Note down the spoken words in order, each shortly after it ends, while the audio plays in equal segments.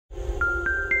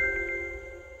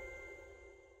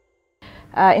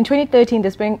In 2013,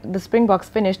 the Springboks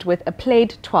finished with a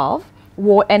played 12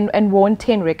 and won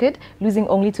 10 record, losing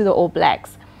only to the All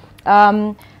Blacks.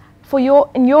 In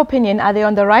your opinion, are they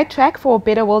on the right track for a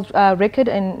better world record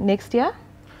in next year?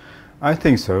 I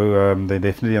think so. They're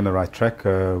definitely on the right track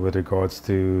with regards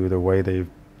to the way they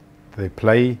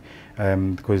play,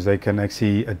 because they can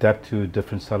actually adapt to a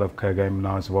different style of game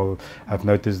now as well. I've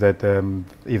noticed that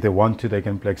if they want to, they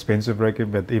can play expensive rugby,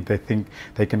 but if they think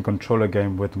they can control a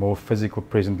game with more physical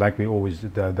presence, like we always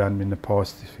done in the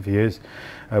past few years,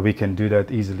 we can do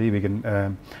that easily. We can,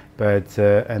 and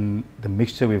the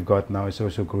mixture we've got now is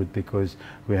also good, because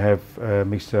we have a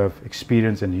mixture of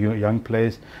experience and young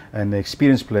players, and the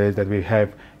experienced players that we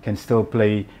have can still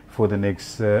play for the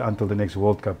next until the next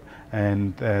World Cup.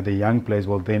 And the young players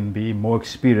will then be more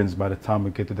experienced by the time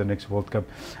we get to the next World Cup.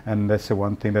 And that's the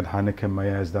one thing that Hanneke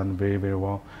Meyer has done very, very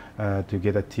well, to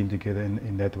get a team together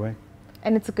in that way.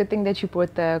 And it's a good thing that you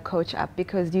brought the coach up,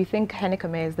 because do you think Hanneke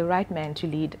Meyer is the right man to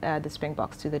lead the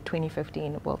Springboks to the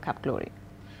 2015 World Cup glory?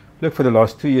 Look, for the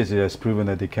last 2 years he has proven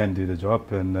that he can do the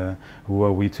job, and who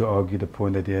are we to argue the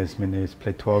point that he has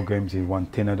played 12 games, he won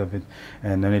 10 out of it,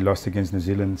 and only lost against New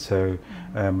Zealand. So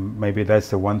maybe that's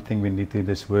the one thing we need to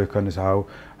just work on, is how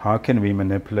can we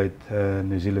manipulate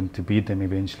New Zealand to beat them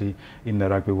eventually in the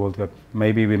Rugby World Cup.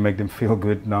 Maybe we make them feel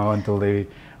good now until the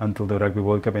Rugby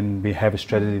World Cup, and we have a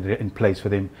strategy in place for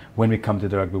them when we come to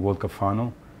the Rugby World Cup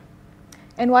final.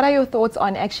 And what are your thoughts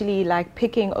on actually like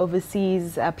picking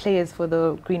overseas players for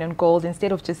the green and gold,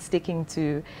 instead of just sticking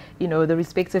to, you know, the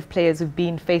respective players who've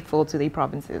been faithful to their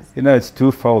provinces? You know, it's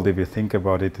twofold if you think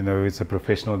about it. You know, it's a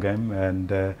professional game,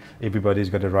 and everybody's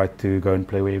got a right to go and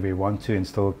play wherever they want to and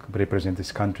still represent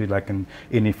this country, like in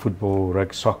any football,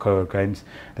 soccer games.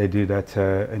 They do that.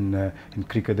 In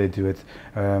cricket they do it.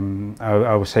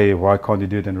 I would say, why can't you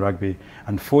do it in rugby?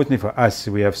 Unfortunately for us,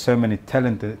 we have so many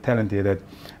talent here that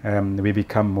we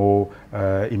become more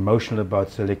emotional about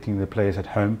selecting the players at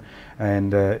home,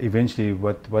 and eventually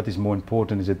what is more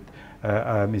important, is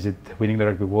it winning the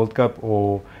Rugby World Cup,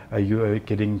 or are you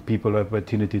getting people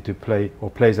opportunity to play, or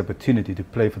players opportunity to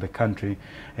play for the country,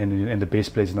 and the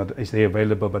best players is they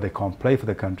available but they can't play for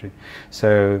the country.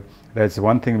 So that's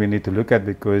one thing we need to look at,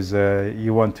 because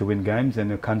you want to win games,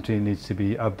 and the country needs to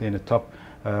be up there in the top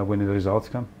when the results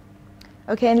come.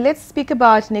 Okay, and let's speak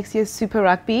about next year's Super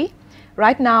Rugby.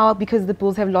 Right now, because the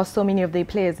Bulls have lost so many of their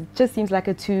players, it just seems like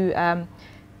a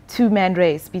two-man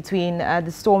race between the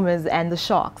Stormers and the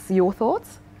Sharks. Your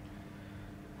thoughts?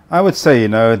 I would say, you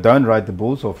know, don't write the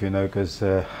Bulls off, you know, because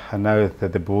I know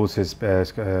that the Bulls this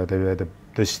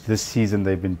season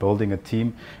they've been building a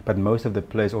team, but most of the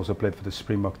players also played for the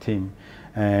Springbok team,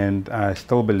 and I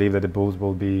still believe that the Bulls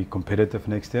will be competitive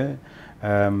next year.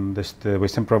 The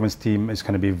Western Province team is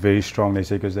going to be very strong, they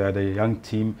say, because they had a young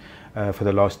team for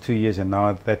the last 2 years, and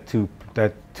now that 2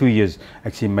 years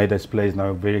actually made us players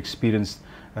now very experienced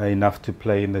enough to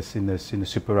play in the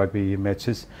Super Rugby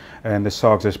matches. And the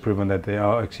Sharks has proven that they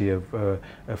are actually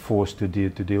a force to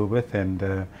deal with, and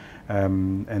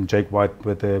Jake White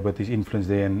with his influence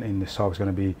there in the Sharks is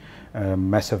going to be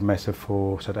massive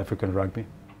for South African rugby.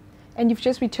 And you've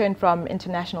just returned from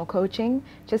international coaching.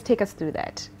 Just take us through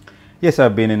that. Yes,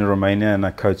 I've been in Romania, and I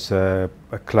coach a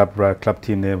club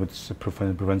team there, which is a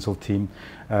provincial team.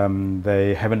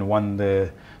 They haven't won the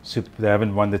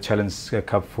Challenge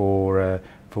Cup for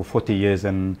 40 years,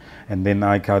 and then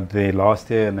I got there last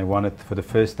year, and they won it for the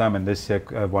first time, and this year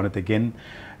I won it again.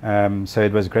 So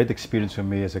it was a great experience for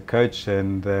me as a coach,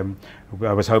 and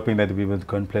I was hoping that we would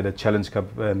go and play the Challenge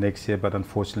Cup next year, but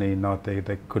unfortunately not.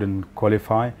 They couldn't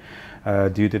qualify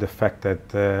due to the fact that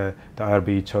the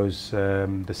IRB chose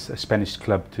the Spanish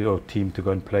club or team to go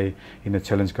and play in the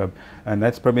Challenge Cup, and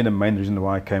that's probably the main reason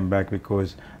why I came back,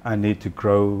 because I need to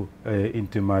grow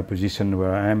into my position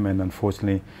where I am, and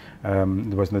unfortunately there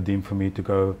was no deem for me to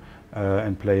go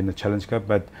and play in the Challenge Cup.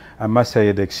 But I must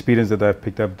say the experience that I've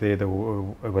picked up there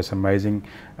was amazing.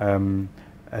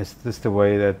 It's just the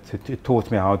way that it taught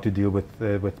me how to deal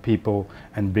with people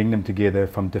and bring them together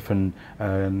from different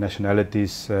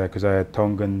nationalities, because I had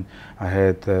Tongan, I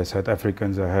had South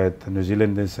Africans, I had New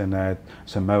Zealanders, and I had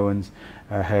Samoans,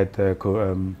 I had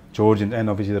Georgians, and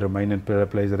obviously the Romanian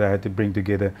players that I had to bring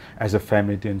together as a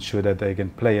family to ensure that they can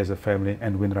play as a family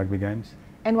and win rugby games.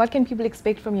 And what can people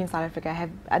expect from you in South Africa?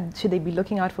 Should they be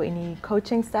looking out for any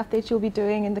coaching stuff that you'll be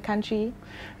doing in the country?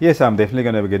 Yes, I'm definitely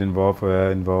going to get involved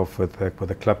with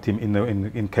the club team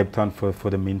in Cape Town for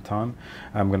the meantime.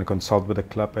 I'm going to consult with the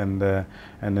club, and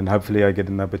then hopefully I get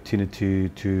an opportunity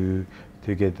to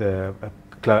get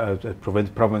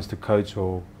province to coach,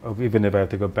 or even if I have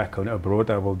to go back abroad,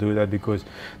 I will do that, because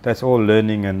that's all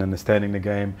learning and understanding the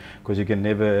game. Because you can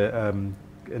never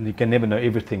and you can never know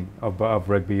everything of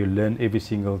rugby. You learn every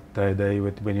single day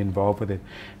when you're involved with it.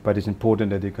 But it's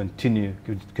important that you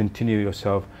continue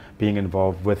yourself being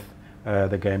involved with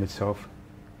the game itself.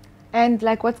 And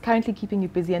like, what's currently keeping you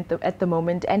busy at the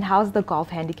moment, and how's the golf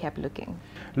handicap looking?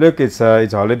 Look, it's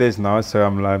holidays now, so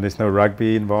there's no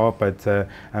rugby involved, but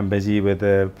I'm busy with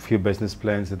a few business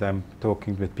plans that I'm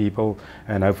talking with people,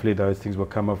 and hopefully those things will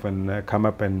come up.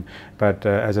 But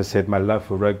as I said, my love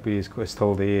for rugby is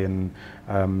still there, and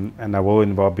I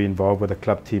will be involved with the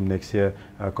club team next year,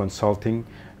 consulting.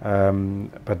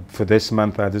 But for this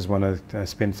month, I just want to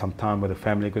spend some time with the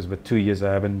family, because for 2 years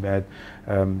I haven't had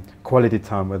quality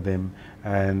time with them,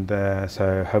 and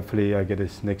so hopefully I get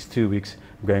this next 2 weeks.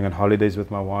 I'm going on holidays with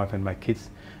my wife and my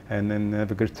kids, and then have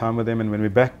a good time with them. And when we're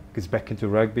back, it's back into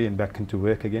rugby and back into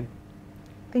work again.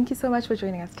 Thank you so much for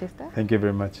joining us, Chester. Thank you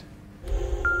very much.